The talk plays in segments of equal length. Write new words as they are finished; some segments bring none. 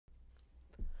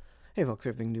Hey folks,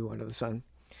 everything new under the sun.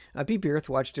 BP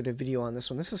Earthwatch did a video on this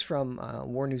one. This is from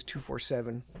War News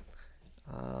 247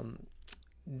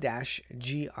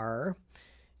 GR,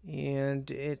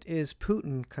 and it is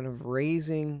Putin kind of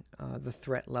raising the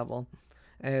threat level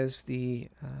as the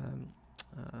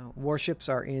warships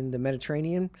are in the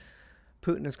Mediterranean.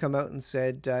 Putin has come out and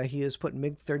said he has put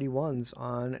MiG-31s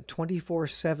on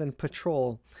 24/7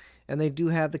 patrol, and they do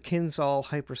have the Kinzhal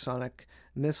hypersonic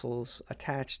missiles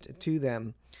attached to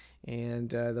them. And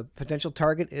the potential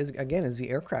target is the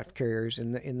aircraft carriers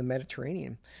in the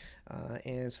Mediterranean,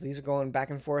 and so these are going back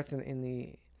and forth in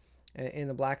the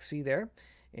Black Sea there,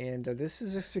 and this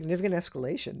is a significant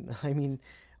escalation. I mean,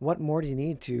 what more do you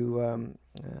need to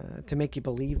make you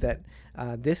believe that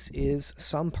this is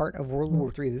some part of World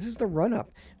War III? This is the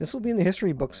run-up. This will be in the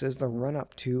history books as the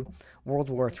run-up to World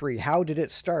War III. How did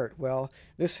it start? Well,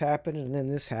 this happened, and then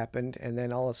this happened, and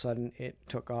then all of a sudden it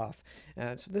took off.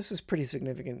 So this is pretty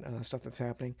significant stuff that's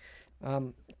happening.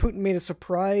 Putin made a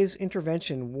surprise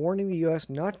intervention, warning the U.S.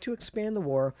 not to expand the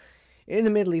war in the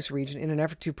Middle East region in an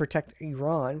effort to protect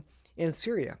Iran and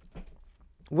Syria.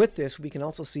 With this, we can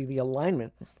also see the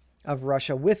alignment of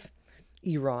Russia with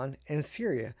Iran and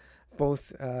Syria,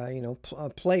 both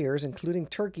players, including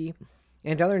Turkey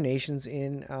and other nations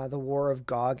in the war of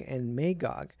Gog and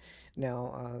Magog.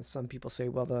 Now, some people say,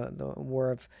 well, the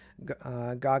war of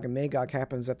Gog and Magog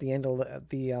happens at the end of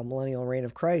the millennial reign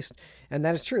of Christ, and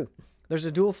that is true. There's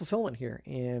a dual fulfillment here,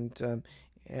 and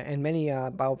many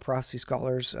Bible prophecy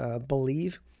scholars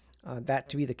believe that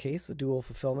to be the case, the dual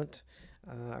fulfillment.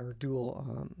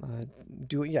 Dual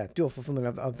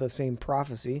fulfillment of the same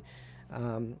prophecy,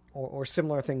 or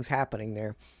similar things happening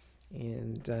there,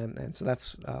 and so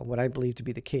that's what I believe to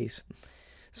be the case.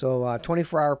 So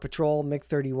 24-hour patrol,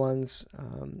 MiG-31s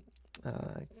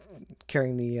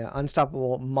carrying the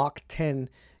unstoppable Mach 10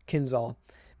 Kinzhal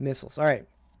missiles. All right.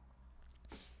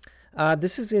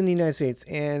 This is in the United States,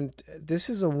 and this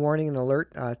is a warning and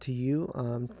alert to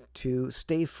you to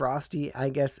stay frosty, I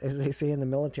guess, as they say in the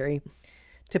military,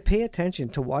 to pay attention,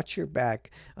 to watch your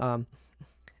back.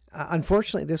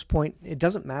 Unfortunately, at this point, it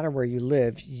doesn't matter where you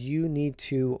live. You need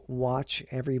to watch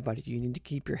everybody. You need to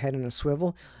keep your head on a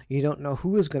swivel. You don't know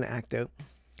who is going to act out.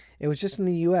 It was just in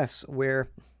the U.S. where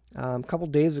a couple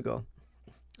days ago,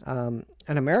 an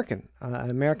American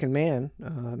man,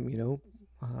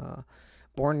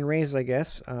 born and raised, I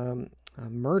guess,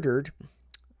 murdered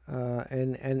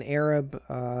an Arab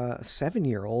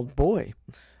 7-year-old boy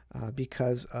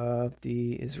because of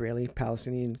the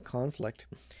Israeli-Palestinian conflict.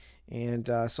 And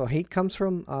so hate comes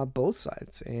from both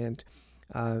sides, and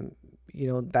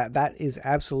that is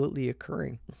absolutely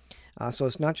occurring. So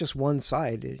it's not just one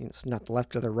side. It's not the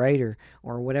left or the right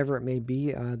or whatever it may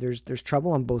be. There's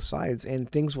trouble on both sides, and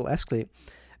things will escalate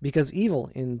because evil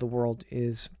in the world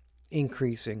is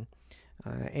increasing.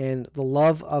 And the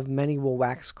love of many will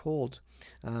wax cold.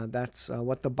 That's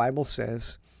what the Bible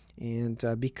says. And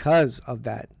because of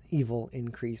that evil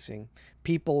increasing,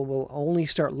 people will only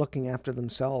start looking after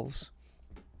themselves.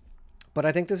 But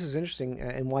I think this is interesting,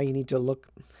 and why you need to look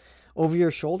over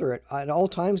your shoulder at all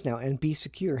times now and be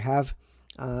secure. Have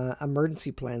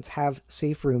emergency plans. Have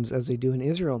safe rooms as they do in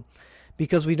Israel,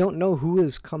 because we don't know who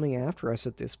is coming after us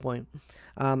at this point.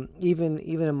 Even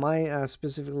in my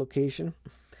specific location,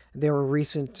 there were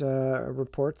recent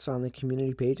reports on the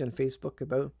community page on Facebook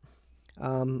about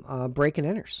break and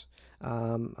enters.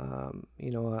 A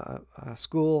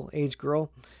school-age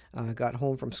girl got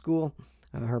home from school.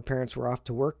 Her parents were off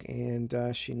to work, and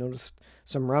she noticed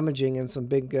some rummaging and some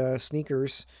big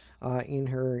sneakers in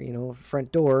her,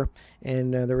 front door,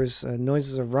 and there was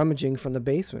noises of rummaging from the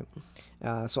basement.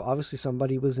 So obviously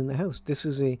somebody was in the house. This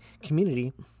is a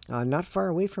community not far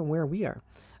away from where we are.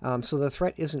 So the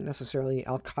threat isn't necessarily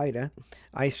Al-Qaeda,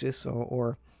 ISIS,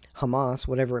 or Hamas,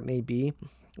 whatever it may be,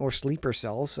 or sleeper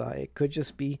cells. It could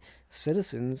just be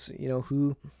citizens,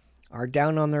 who are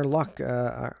down on their luck,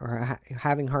 or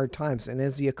having hard times. And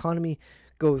as the economy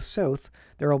goes south,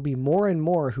 there will be more and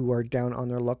more who are down on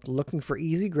their luck, looking for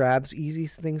easy grabs, easy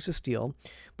things to steal.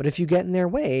 But if you get in their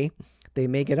way, they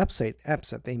may get upset.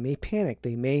 They may panic.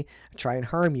 They may try and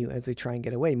harm you as they try and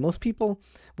get away. Most people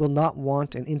will not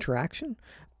want an interaction,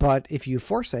 but if you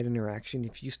force that interaction,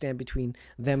 if you stand between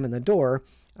them and the door,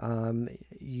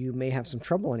 you may have some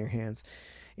trouble on your hands.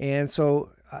 And so,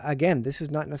 again, this is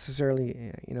not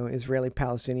necessarily,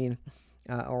 Israeli-Palestinian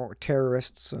or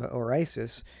terrorists or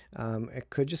ISIS. It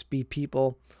could just be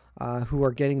people who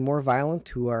are getting more violent,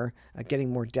 who are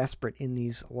getting more desperate in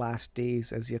these last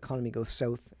days as the economy goes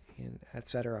south,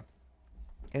 etc.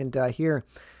 And here,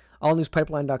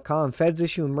 allnewspipeline.com, feds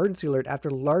issue emergency alert after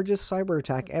largest cyber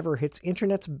attack ever hits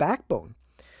internet's backbone.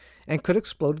 and could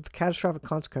explode with catastrophic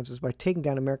consequences by taking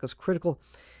down America's critical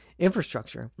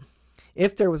infrastructure.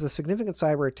 If there was a significant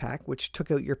cyber attack which took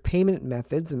out your payment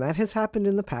methods, and that has happened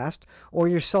in the past, or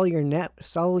your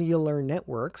cellular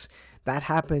networks, that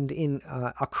happened in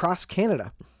across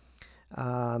Canada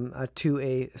to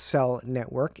a cell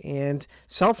network, and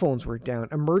cell phones were down,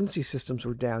 emergency systems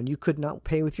were down. You could not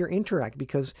pay with your Interac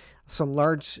because some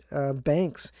large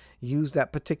banks use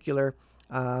that particular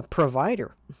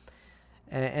provider.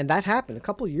 And that happened a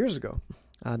couple of years ago.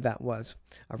 That was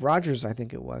Rogers, I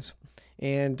think it was.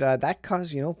 And that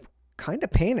caused, kind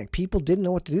of panic. People didn't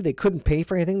know what to do. They couldn't pay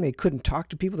for anything. They couldn't talk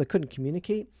to people. They couldn't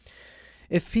communicate.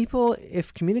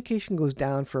 If communication goes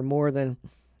down for more than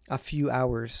a few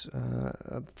hours,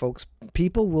 folks,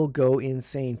 people will go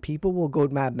insane. People will go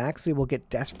mad max. They will get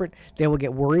desperate. They will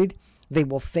get worried. They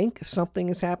will think something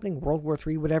is happening, World War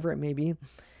III, whatever it may be.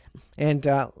 And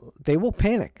they will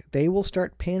panic. They will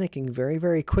start panicking very,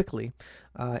 very quickly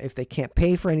if they can't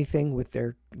pay for anything with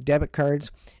their debit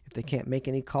cards, if they can't make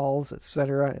any calls,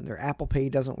 etc., and their Apple Pay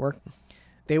doesn't work.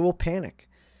 They will panic.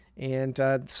 And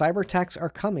cyber attacks are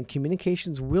coming.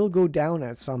 Communications will go down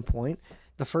at some point.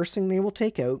 The first thing they will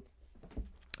take out,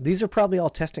 these are probably all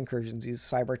test incursions, these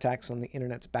cyber attacks on the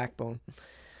internet's backbone.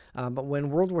 But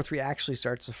when World War III actually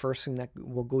starts, the first thing that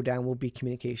will go down will be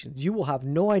communications. You will have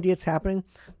no idea it's happening.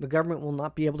 The government will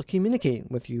not be able to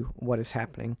communicate with you what is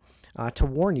happening, to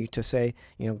warn you, to say,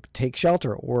 take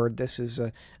shelter, or this is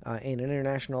an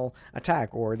international attack,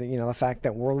 or the fact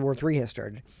that World War III has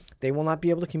started. They will not be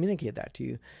able to communicate that to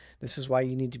you. This is why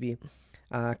you need to be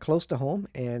close to home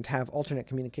and have alternate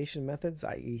communication methods,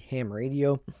 i.e. ham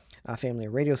radio, family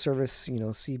radio service,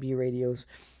 CB radios.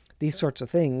 These sorts of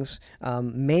things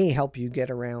may help you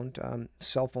get around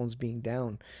cell phones being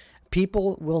down.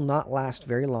 People will not last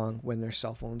very long when their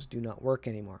cell phones do not work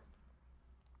anymore.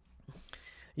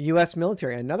 U.S.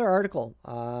 military, another article,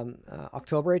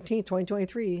 October 18,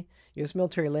 2023, U.S.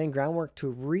 military laying groundwork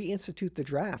to reinstitute the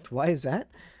draft. Why is that?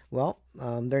 Well,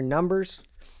 their numbers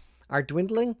are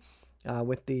dwindling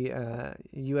with the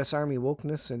U.S. Army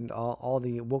wokeness and all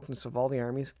the wokeness of all the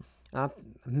armies.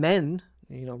 Men,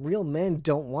 real men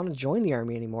don't want to join the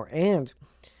army anymore. And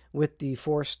with the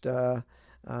forced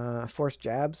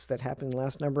jabs that happened in the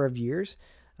last number of years,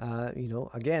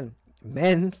 again,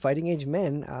 fighting age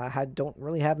men don't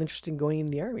really have interest in going in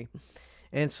the army.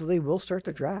 And so they will start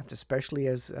the draft, especially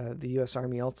as the U.S.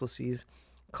 Army also sees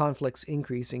conflicts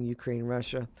increasing: Ukraine,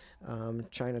 Russia,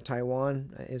 China, Taiwan,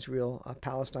 Israel,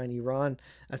 Palestine, Iran,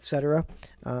 etc.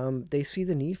 They see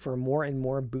the need for more and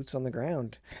more boots on the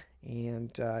ground.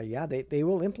 And they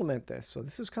will implement this. So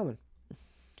this is coming.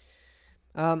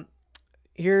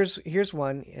 Here's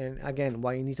one, and again,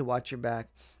 why you need to watch your back.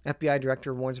 FBI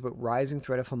director warns about rising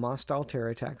threat of Hamas-style terror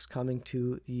attacks coming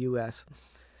to the U.S.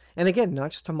 And again, not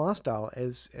just Hamas-style.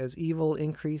 As evil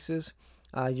increases,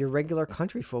 your regular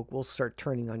country folk will start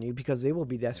turning on you because they will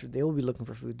be desperate. They will be looking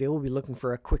for food. They will be looking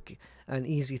for a quick and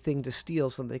easy thing to steal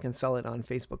so that they can sell it on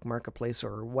Facebook Marketplace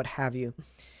or what have you.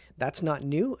 That's not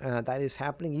new. That is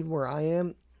happening even where I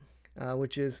am,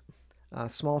 which is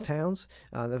small towns.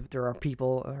 There are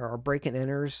people, there are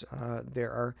break-and-enters.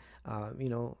 There are,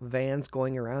 vans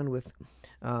going around with,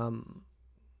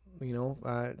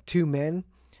 two men,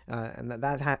 and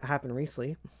that happened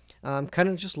recently. Kind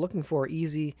of just looking for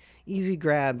easy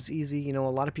grabs, a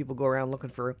lot of people go around looking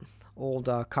for old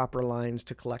copper lines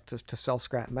to collect to sell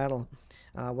scrap metal.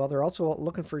 Well, they're also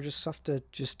looking for just stuff to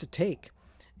take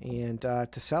and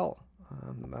to sell.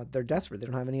 They're desperate. They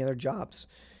don't have any other jobs,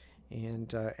 and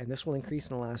this will increase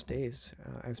in the last days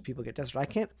as people get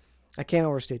desperate. I can't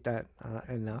overstate that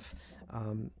enough.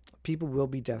 People will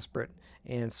be desperate,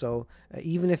 and so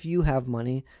even if you have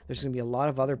money, there's going to be a lot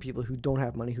of other people who don't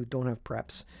have money, who don't have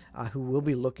preps, who will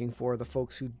be looking for the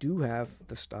folks who do have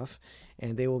the stuff,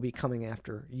 and they will be coming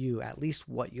after you, at least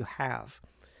what you have.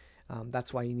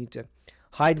 That's why you need to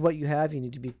hide what you have. You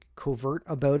need to be covert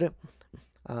about it.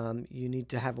 You need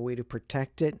to have a way to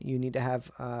protect it. You need to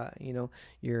have, your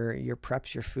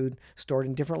preps, your food stored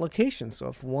in different locations. So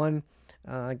if one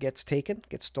gets taken,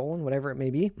 gets stolen, whatever it may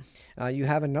be, you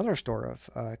have another store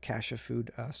of cache of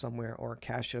food somewhere, or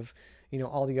cache of,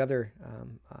 all the other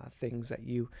things that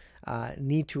you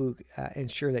need to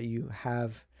ensure that you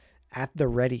have at the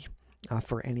ready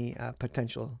for any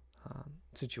potential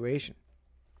situation.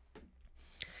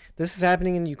 This is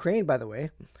happening in Ukraine, by the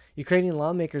way. Ukrainian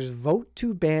lawmakers vote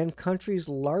to ban country's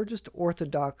largest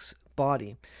Orthodox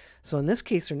body. So in this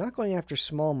case, they're not going after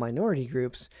small minority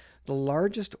groups. The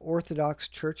largest Orthodox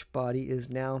church body is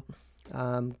now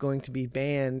going to be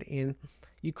banned in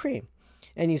Ukraine.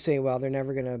 And you say, well, they're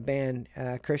never going to ban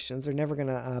Christians. They're never going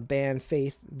to ban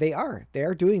faith. They are. They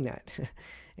are doing that.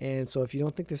 And so if you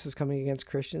don't think this is coming against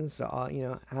Christians,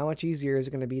 how much easier is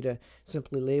it going to be to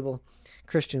simply label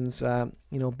Christians,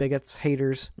 bigots,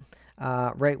 haters,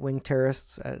 right-wing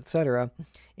terrorists, etc.,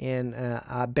 and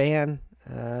ban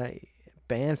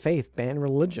faith, ban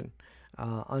religion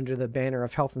under the banner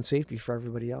of health and safety for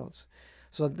everybody else.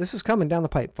 So this is coming down the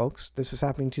pipe, folks. This is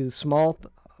happening to small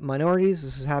minorities.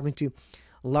 This is happening to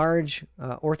large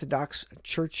Orthodox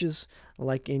churches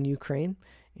like in Ukraine.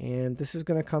 And this is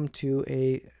going to come to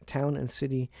a town and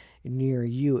city near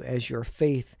you as your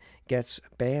faith gets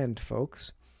banned,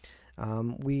 folks.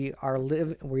 We are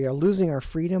losing our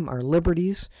freedom, our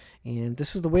liberties, and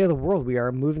this is the way of the world. We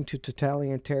are moving to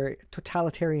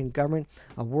totalitarian government,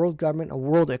 a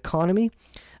world economy.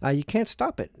 You can't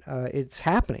stop it. It's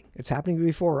happening. It's happening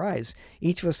before our eyes.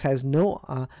 Each of us has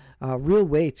no real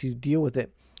way to deal with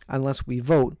it unless we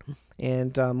vote.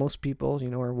 And most people,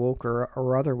 are woke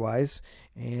or otherwise,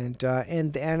 and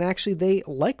actually they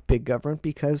like big government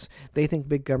because they think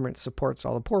big government supports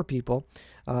all the poor people,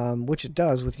 which it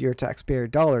does with your taxpayer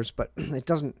dollars, but it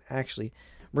doesn't actually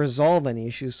resolve any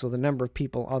issues. So the number of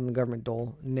people on the government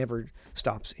dole never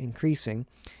stops increasing,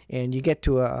 and you get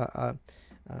to a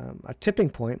tipping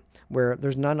point where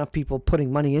there's not enough people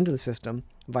putting money into the system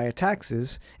via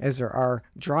taxes as there are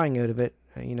drawing out of it,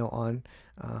 on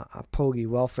pogey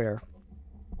welfare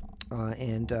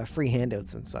and free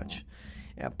handouts and such.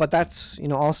 Yeah, but that's,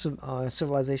 also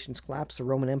civilizations collapsed. The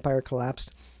Roman Empire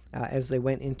collapsed as they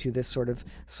went into this sort of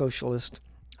socialist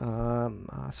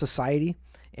society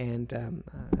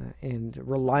and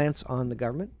reliance on the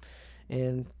government.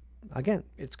 And again,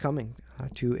 it's coming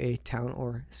to a town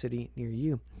or city near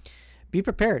you. Be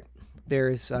prepared. There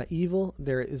is evil.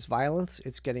 There is violence.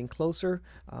 It's getting closer.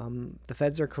 The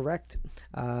feds are correct.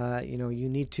 You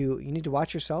need to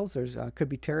watch yourselves. There's could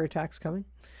be terror attacks coming.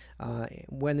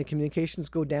 When the communications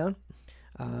go down,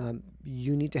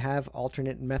 you need to have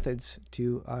alternate methods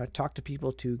to talk to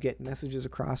people, to get messages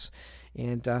across.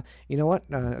 And you know what?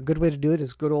 A good way to do it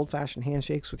is good old-fashioned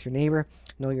handshakes with your neighbor.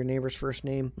 Know your neighbor's first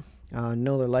name.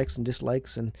 Know their likes and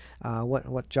dislikes, and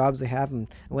what jobs they have, and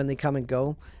when they come and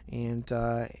go, and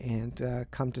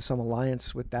come to some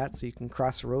alliance with that, so you can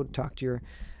cross the road, talk to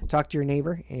your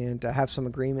neighbor, and have some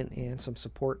agreement and some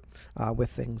support with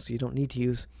things. You don't need to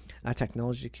use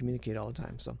technology to communicate all the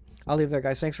time. So I'll leave there,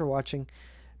 guys. Thanks for watching.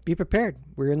 Be prepared.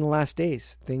 We're in the last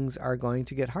days. Things are going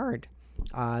to get hard.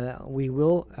 We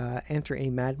will enter a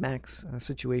Mad Max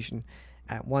situation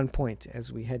at one point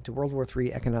as we head to World War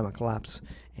III, economic collapse,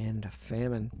 and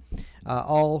famine.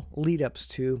 All lead-ups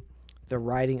to the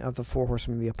riding of the four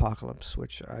horsemen of the apocalypse,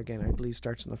 which, again, I believe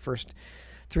starts in the first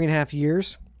 3.5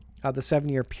 years of the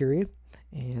 7-year period.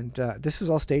 And this is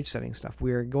all stage setting stuff.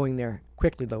 We are going there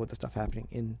quickly, though, with the stuff happening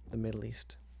in the Middle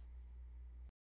East.